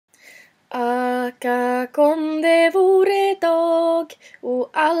Ack om det vore dag och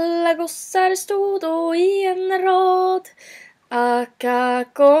alla gossar stodo i en rad.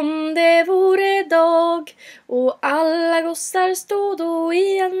 Ack om det vore dag och alla gossar stodo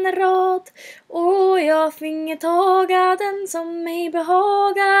i en rad. Och jag finge taga den som mig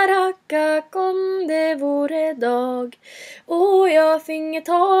behagar. Ack om det vore dag och jag finge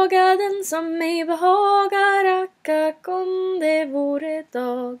taga den som mig behagar. Ack om det vore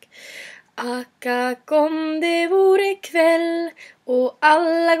dag. Ack om det vore kväll och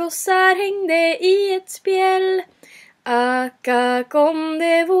alla gossar hängde i ett spjäll. Ack om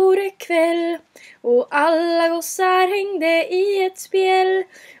det vore kväll och alla gossar hängde i ett spjäll.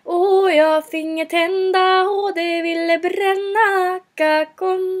 Och jag finge tända och det ville bränna. Ack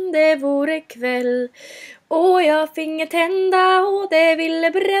om det vore kväll och jag finge tända och det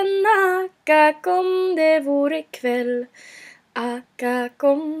ville bränna. Ack om det vore kväll. Ack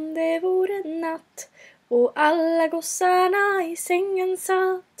om det vore natt och alla gossarna i sängen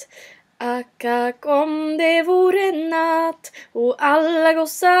satt. Ack om det vore natt och alla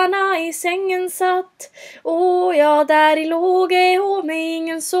gossarna i sängen satt. Och jag där i låge och med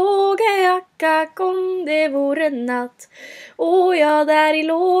ingen såge. Ack om det vore natt och jag där i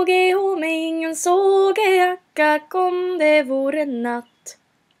låge och med ingen såge. Ack om det vore natt.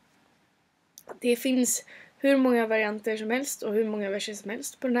 Det finns hur många varianter som helst och hur många verser som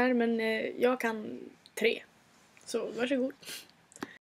helst på den här, men jag kan 3. Så varsågod.